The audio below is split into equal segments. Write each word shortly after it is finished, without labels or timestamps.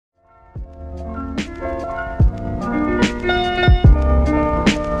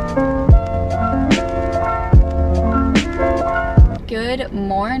Good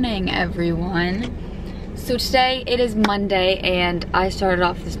morning, everyone. So today it is Monday and I started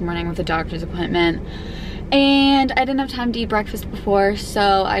off this morning with a doctor's appointment and I didn't have time to eat breakfast before,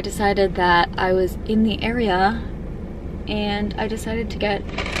 so I decided that I was in the area and I decided to get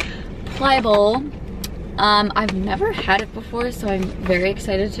pliable. I've never had it before, so I'm very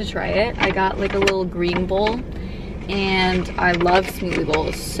excited to try it. I got like a little green bowl and I love smoothie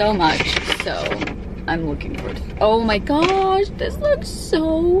bowls so much, so I'm looking forward to it. Oh my gosh, this looks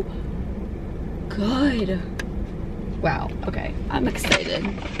so good. Wow, okay, I'm excited.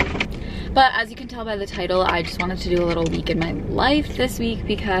 But as you can tell by the title, I just wanted to do a little week in my life this week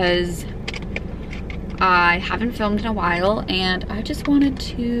because I haven't filmed in a while and I just wanted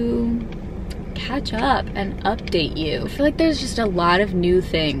to catch up and update you. I feel like there's just a lot of new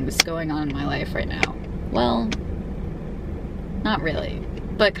things going on in my life right now. Well, not really,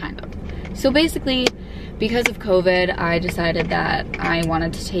 but kind of. So basically, because of COVID, I decided that I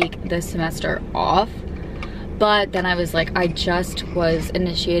wanted to take this semester off. But then I was like, I just was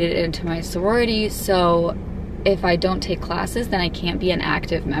initiated into my sorority, so if I don't take classes, then I can't be an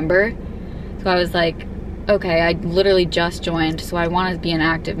active member. So I was like, okay, I literally just joined, so I want to be an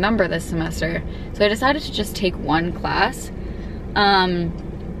active member this semester. So I decided to just take one class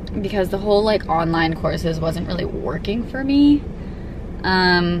because the whole like online courses wasn't really working for me.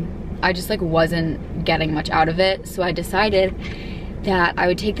 I just like wasn't getting much out of it. So I decided that I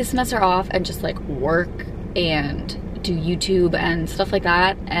would take the semester off and just like work and do YouTube and stuff like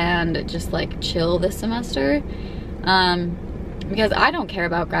that and just like chill this semester. Because I don't care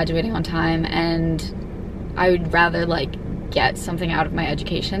about graduating on time and I would rather like get something out of my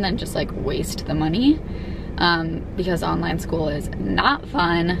education than just like waste the money. Because online school is not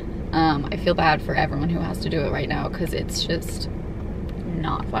fun. I feel bad for everyone who has to do it right now because it's just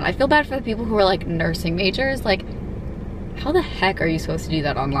not fun. I feel bad for the people who are like nursing majors. Like, how the heck are you supposed to do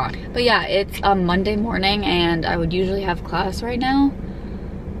that online? But yeah, it's a Monday morning and I would usually have class right now.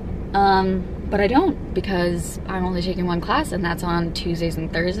 But I don't because I'm only taking one class and that's on Tuesdays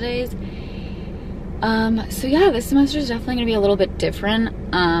and Thursdays. So yeah, this semester is definitely gonna be a little bit different.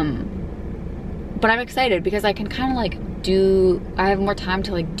 But I'm excited because I can kind of like I have more time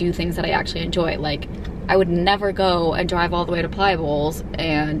to like do things that I actually enjoy. Like, I would never go and drive all the way to Pliables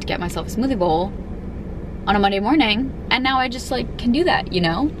and get myself a smoothie bowl on a Monday morning, and now I just like can do that, you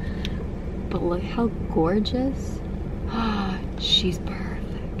know? But look how gorgeous. Ah, she's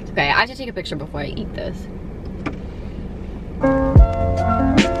perfect. Okay, I have to take a picture before I eat this.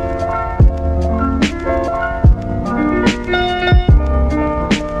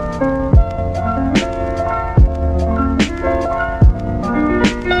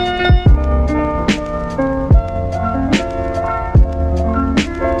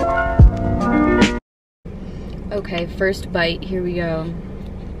 Okay, first bite, here we go.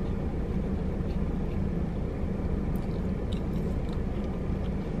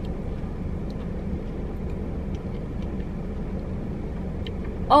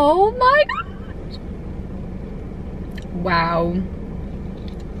 Oh my gosh! Wow.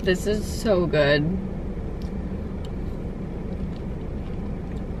 This is so good.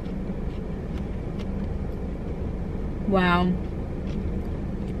 Wow.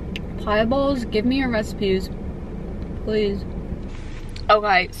 Pliables, give me your recipes. Please.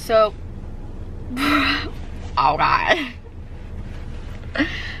 Okay, so oh god.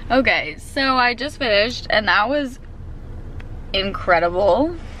 Okay, so I just finished and that was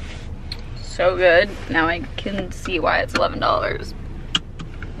incredible. So good. Now I can see why it's $11,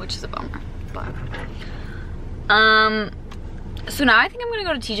 which is a bummer. But so now I think I'm gonna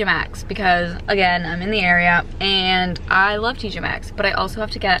go to TJ Maxx because again, I'm in the area and I love TJ Maxx, but I also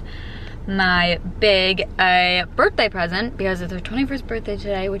have to get my big birthday present because it's her 21st birthday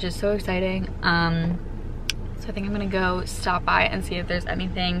today, which is so exciting. So I think I'm gonna go stop by and see if there's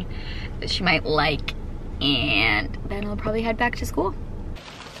anything that she might like, and then I'll probably head back to school.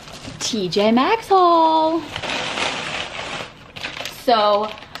 TJ Maxx haul. So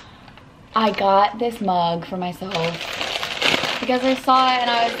I got this mug for myself because I saw it and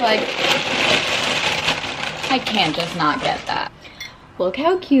I was like, I can't just not get that. Look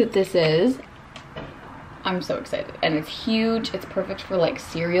how cute this is. I'm so excited. And it's huge. It's perfect for like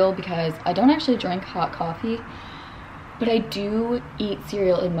cereal because I don't actually drink hot coffee, but I do eat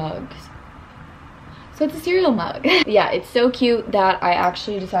cereal in mugs. So it's a cereal mug. Yeah, it's so cute that I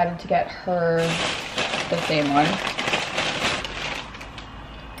actually decided to get her the same one.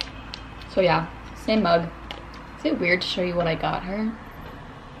 So yeah, same mug. Is it weird to show you what I got her?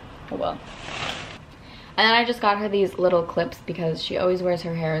 Oh well. And then I just got her these little clips because she always wears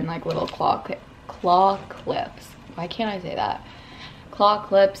her hair in like little claw clips. Why can't I say that? Claw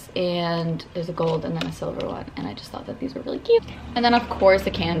clips, and there's a gold and then a silver one, and I just thought that these were really cute. And then of course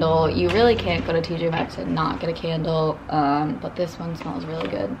a candle. You really can't go to TJ Maxx and not get a candle, but this one smells really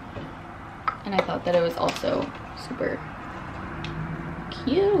good, and I thought that it was also super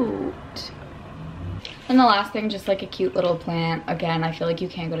cute. And the last thing, just like a cute little plant. Again, I feel like you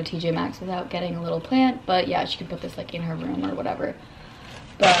can't go to TJ Maxx without getting a little plant, but yeah, she can put this like in her room or whatever.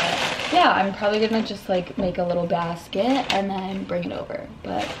 But yeah, I'm probably gonna just like make a little basket and then bring it over.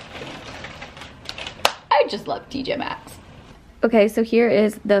 But I just love TJ Maxx. Okay, so here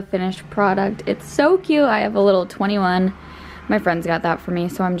is the finished product. It's so cute. I have a little 21. My friends got that for me,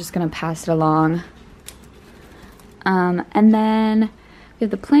 so I'm just gonna pass it along. And then we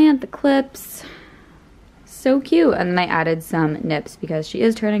have the plant, the clips. So cute. And then I added some nips because she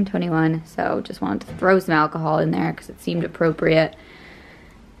is turning 21, so just wanted to throw some alcohol in there because it seemed appropriate.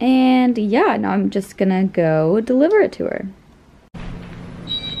 And yeah, now I'm just gonna go deliver it to her.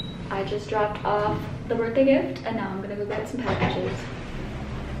 I just dropped off the birthday gift and now I'm gonna go get some packages.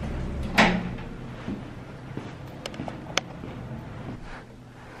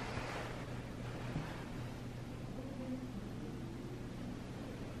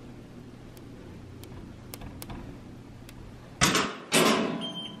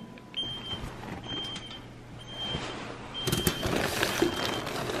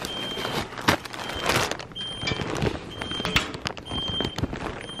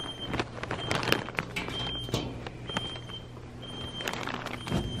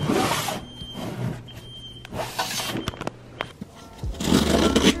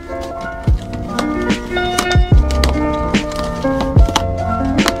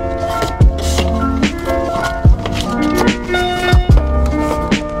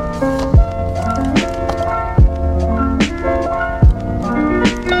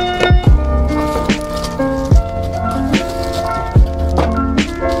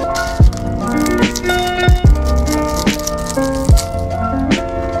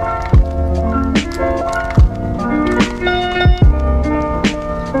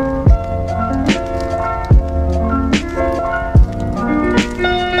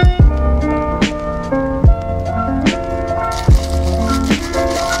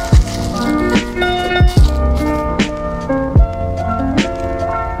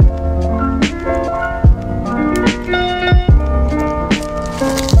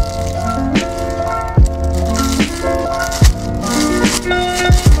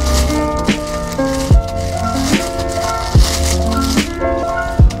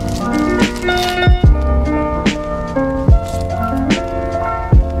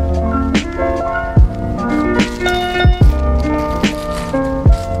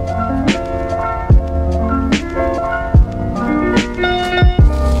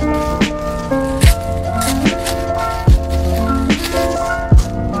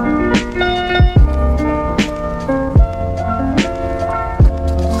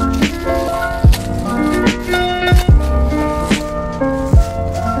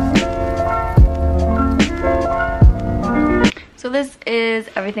 This is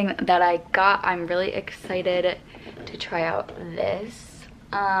everything that I got. I'm really excited to try out this.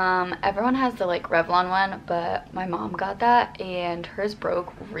 Everyone has the like Revlon one, but my mom got that and hers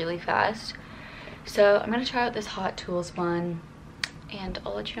broke really fast. So I'm gonna try out this Hot Tools one and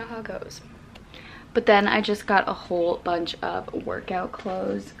I'll let you know how it goes. But then I just got a whole bunch of workout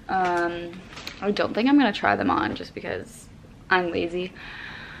clothes. I don't think I'm gonna try them on just because I'm lazy,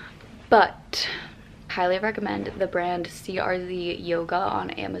 but highly recommend the brand CRZ Yoga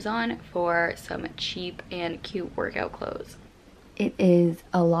on Amazon for some cheap and cute workout clothes. It is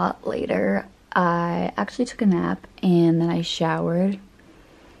a lot later. I actually took a nap and then I showered,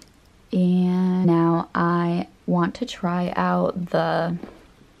 and now I want to try out the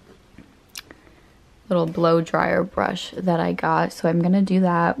little blow dryer brush that I got, so I'm gonna do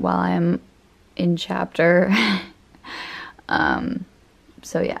that while I'm in chapter.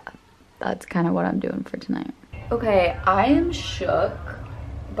 So yeah, that's kind of what I'm doing for tonight. Okay, I am shook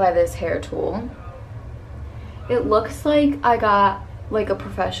by this hair tool. It looks like I got like a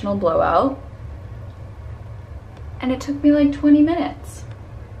professional blowout and it took me like 20 minutes.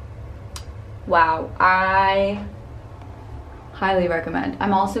 Wow, I highly recommend.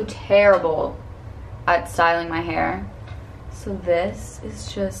 I'm also terrible at styling my hair, so this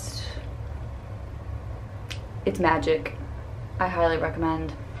is just, it's magic. I highly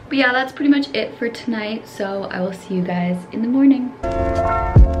recommend. But yeah, that's pretty much it for tonight, so I will see you guys in the morning.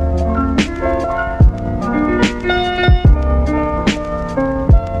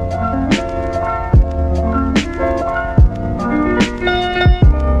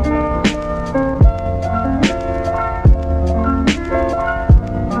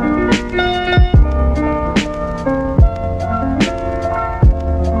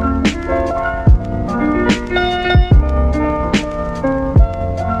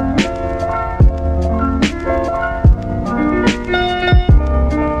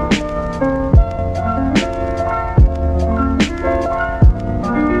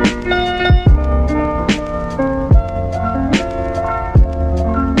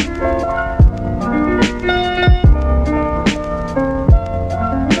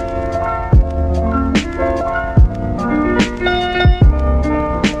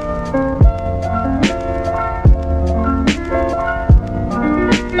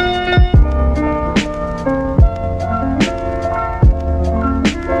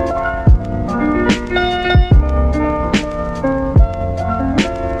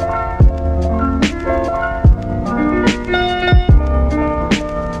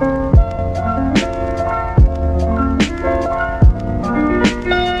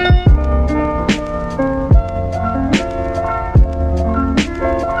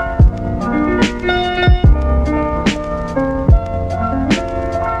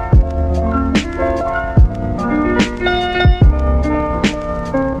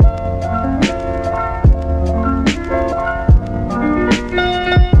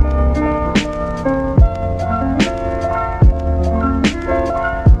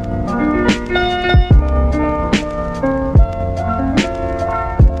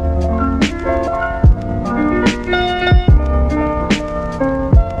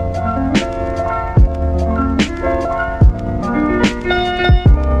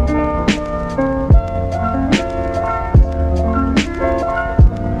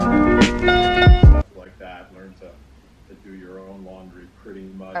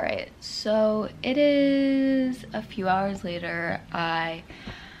 All right, so it is a few hours later. I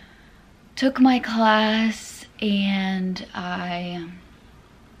took my class and I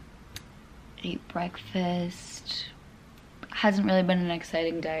ate breakfast. Hasn't really been an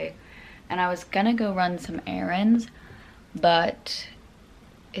exciting day. And I was gonna go run some errands, but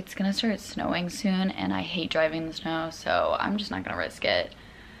it's gonna start snowing soon and I hate driving in the snow, so I'm just not gonna risk it.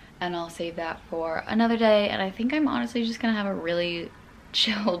 And I'll save that for another day. And I think I'm honestly just gonna have a really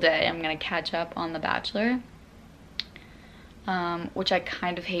chill day. I'm gonna catch up on The Bachelor, which I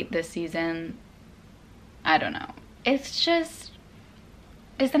kind of hate this season. I don't know. It's just,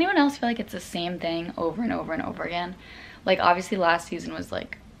 does anyone else feel like it's the same thing over and over and over again? Like, obviously last season was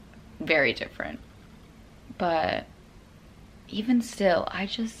like very different, but even still, I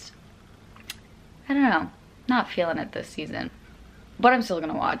don't know, not feeling it this season, but I'm still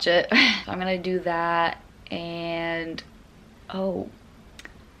gonna watch it. So I'm gonna do that. And oh,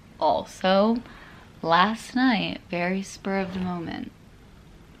 also last night, very spur of the moment,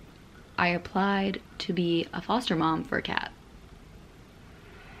 I applied to be a foster mom for a cat.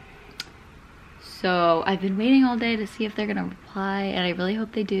 So I've been waiting all day to see if they're gonna reply, and I really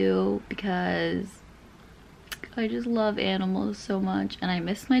hope they do, because I just love animals so much and I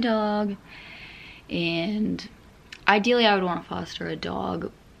miss my dog. And ideally I would want to foster a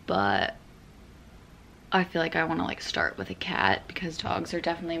dog, but I feel like I want to like start with a cat, because dogs are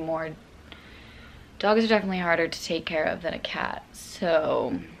definitely harder to take care of than a cat.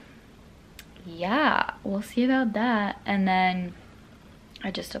 So yeah, we'll see about that. And then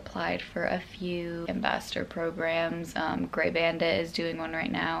I just applied for a few ambassador programs. Grey Bandit is doing one right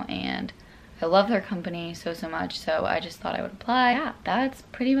now and I love their company so much, so I just thought I would apply. Yeah, that's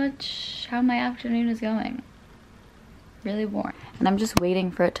pretty much how my afternoon is going. Really warm. And I'm just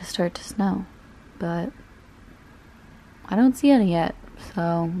waiting for it to start to snow, but I don't see any yet,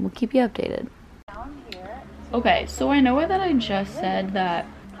 so we'll keep you updated. Okay, so I know that I just said that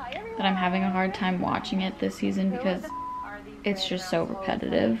I'm having a hard time watching it this season because it's just so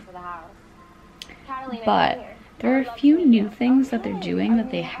repetitive, but there are a few new things that they're doing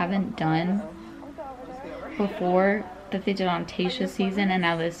that they haven't done before, that they did on Tayshia's season and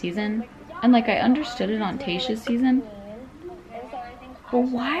now this season. And like, I understood it on Tayshia's season, but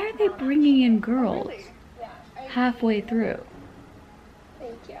why are they bringing in girls halfway through?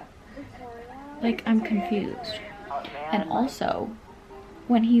 Like, I'm confused. And also,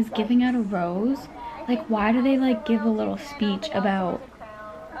 when he's giving out a rose, like, why do they like give a little speech about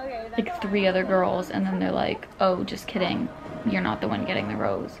like 3 other girls, and then they're like, oh, just kidding, you're not the one getting the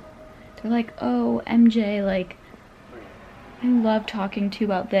rose. They're like, oh, MJ, like, I love talking to you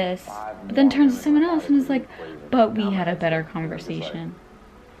about this, but then turns to someone else and is like, but we had a better conversation.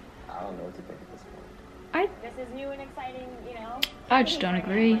 I don't know what to think at this point. This is new and exciting, you know? I just don't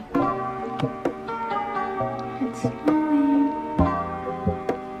agree. It's snowing.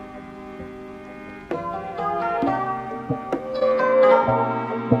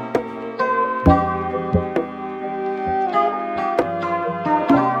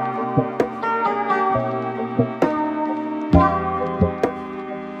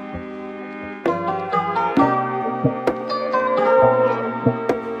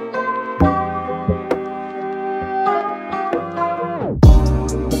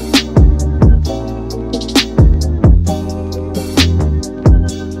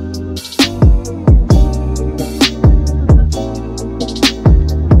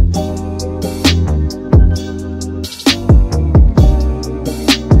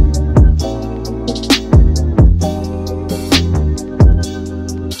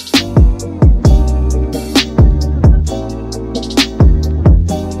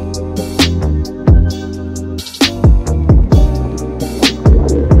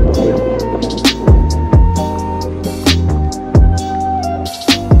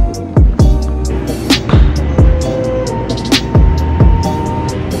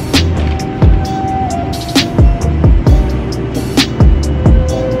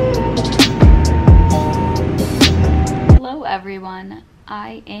 Everyone,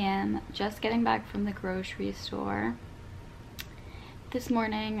 I am just getting back from the grocery store. This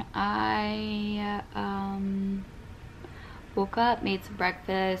morning I woke up, made some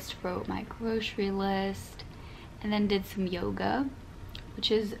breakfast, wrote my grocery list, and then did some yoga, which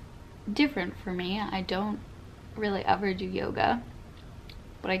is different for me. I don't really ever do yoga,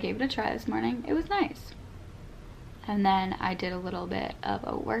 but I gave it a try this morning. It was nice. And then I did a little bit of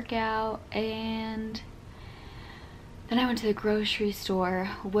a workout, and then I went to the grocery store,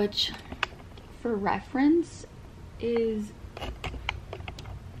 which, for reference, is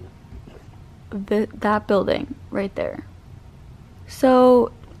that building right there.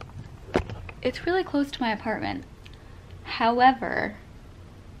 So it's really close to my apartment. However,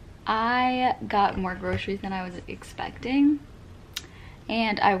 I got more groceries than I was expecting,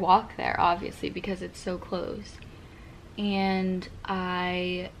 and I walk there obviously because it's so close, and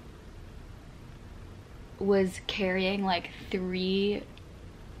I was carrying like pretty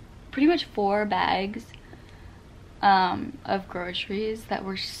much 4 bags of groceries that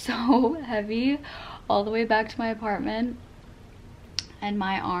were so heavy all the way back to my apartment, and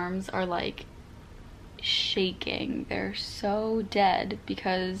my arms are like shaking. They're so dead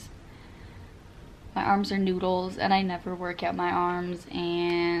because my arms are noodles and I never work out my arms,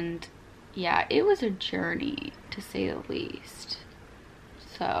 and yeah, it was a journey to say the least.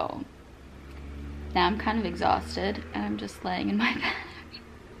 So now I'm kind of exhausted and I'm just laying in my bed.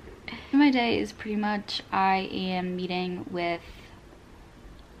 My day is pretty much, I am meeting with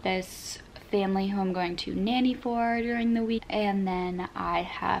this family who I'm going to nanny for during the week, and then I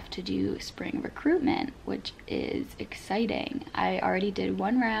have to do spring recruitment, which is exciting. I already did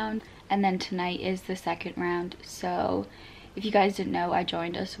 1 round, and then tonight is the 2nd round. So if you guys didn't know, I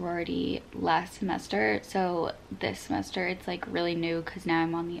joined a sorority last semester, so this semester it's like really new because now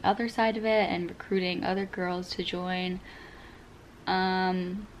I'm on the other side of it and recruiting other girls to join.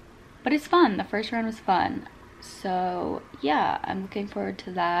 But it's fun. The first round was fun. So yeah, I'm looking forward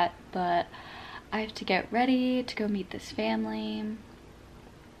to that, but I have to get ready to go meet this family.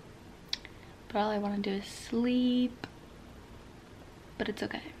 But all I want to do is sleep. But it's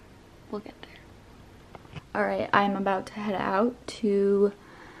okay. We'll get there. Alright, I'm about to head out to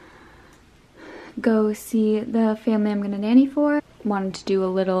go see the family I'm gonna nanny for. Wanted to do a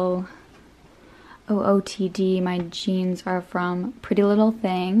little OOTD. My jeans are from Pretty Little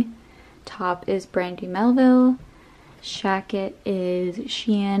Thing. Top is Brandy Melville. Shacket is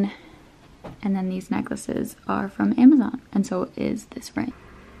Shein. And then these necklaces are from Amazon. And so is this ring.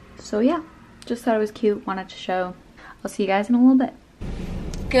 So yeah, just thought it was cute. Wanted to show. I'll see you guys in a little bit.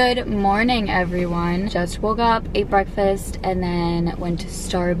 Good morning, everyone. Just woke up, ate breakfast, and then went to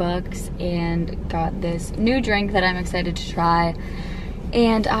Starbucks and got this new drink that I'm excited to try.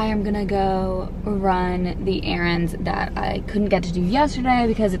 And I am gonna go run the errands that I couldn't get to do yesterday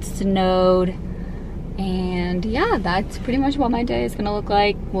because it snowed. And yeah, that's pretty much what my day is gonna look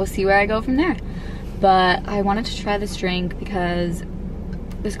like. We'll see where I go from there. But I wanted to try this drink because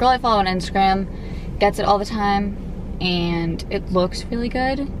this girl I follow on Instagram gets it all the time and it looks really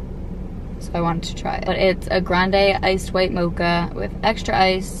good. So I wanted to try it. But it's a grande iced white mocha with extra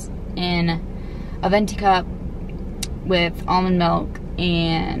ice in a venti cup with almond milk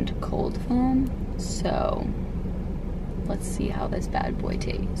and cold foam. So let's see how this bad boy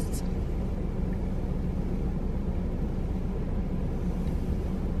tastes.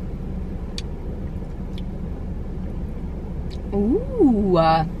 Ooh.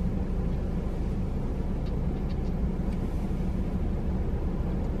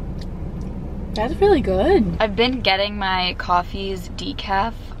 That's really good. I've been getting my coffees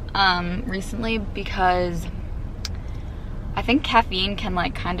decaf recently because I think caffeine can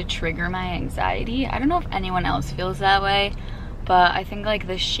like kind of trigger my anxiety. I don't know if anyone else feels that way, but I think like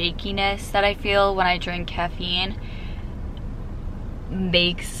the shakiness that I feel when I drink caffeine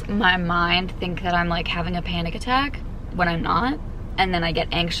makes my mind think that I'm like having a panic attack when I'm not, and then I get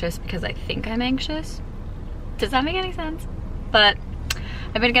anxious because I think I'm anxious. Does that make any sense? But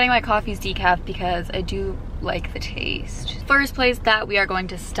I've been getting my coffees decaf because I do like the taste. First place that we are going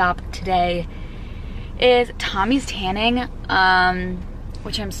to stop today is Tommy's Tanning,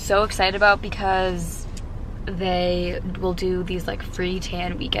 which I'm so excited about because they will do these like free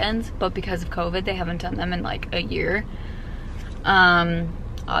tan weekends, but because of COVID they haven't done them in like a year,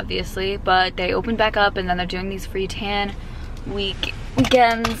 obviously, but they opened back up and then they're doing these free tan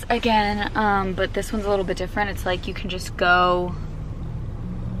weekends again. But this one's a little bit different. It's like you can just go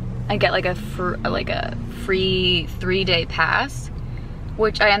and get like a free 3-day pass,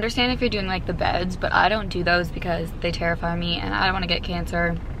 which I understand if you're doing like the beds, but I don't do those because they terrify me and I don't want to get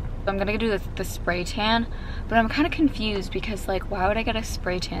cancer. So I'm gonna do the spray tan, but I'm kind of confused because like why would I get a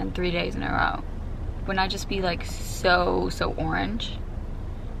spray tan 3 days in a row? Wouldn't I just be like so orange?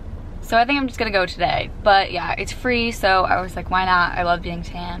 So I think I'm just gonna go today. But yeah, it's free, so I was like, why not? I love being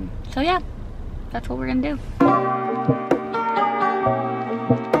tan. So yeah, that's what we're gonna do.